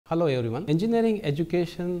Hello everyone. Engineering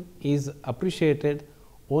education is appreciated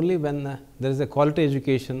only when there is a quality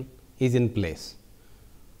education is in place.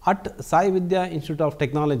 At Sai Vidya Institute of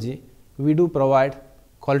Technology, we do provide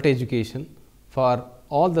quality education for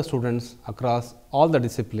all the students across all the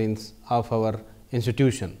disciplines of our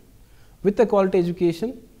institution. With the quality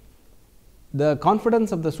education, the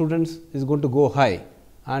confidence of the students is going to go high,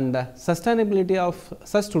 and sustainability of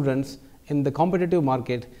such students in the competitive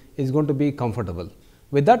market is going to be comfortable.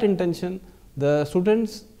 With that intention, the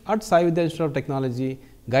students at Sai Vidya Institute of Technology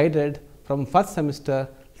guided from first semester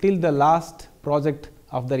till the last project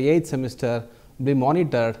of their 8th semester be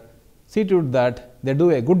monitored, see to it that they do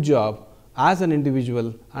a good job as an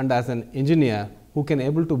individual and as an engineer who can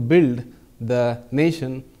able to build the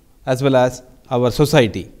nation as well as our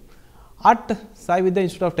society. At Sai Vidya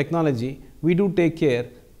Institute of Technology, we do take care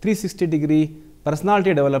 360-degree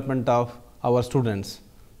personality development of our students.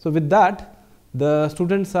 So, with that, the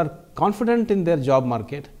students are confident in their job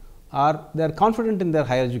market, or they are confident in their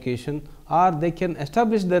higher education, or they can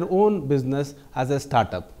establish their own business as a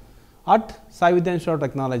startup. At Sai Vidya Institute of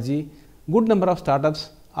Technology, good number of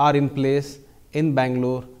startups are in place in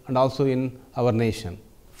Bangalore and also in our nation.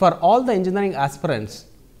 For all the engineering aspirants,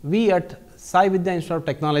 we at Sai Vidya Institute of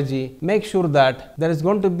Technology make sure that there is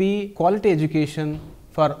going to be quality education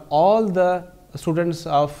for all the students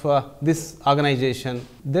of this organization.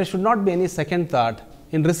 There should not be any second thought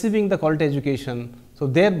in receiving the quality education. So,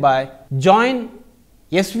 thereby join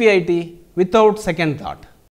SVIT without second thought.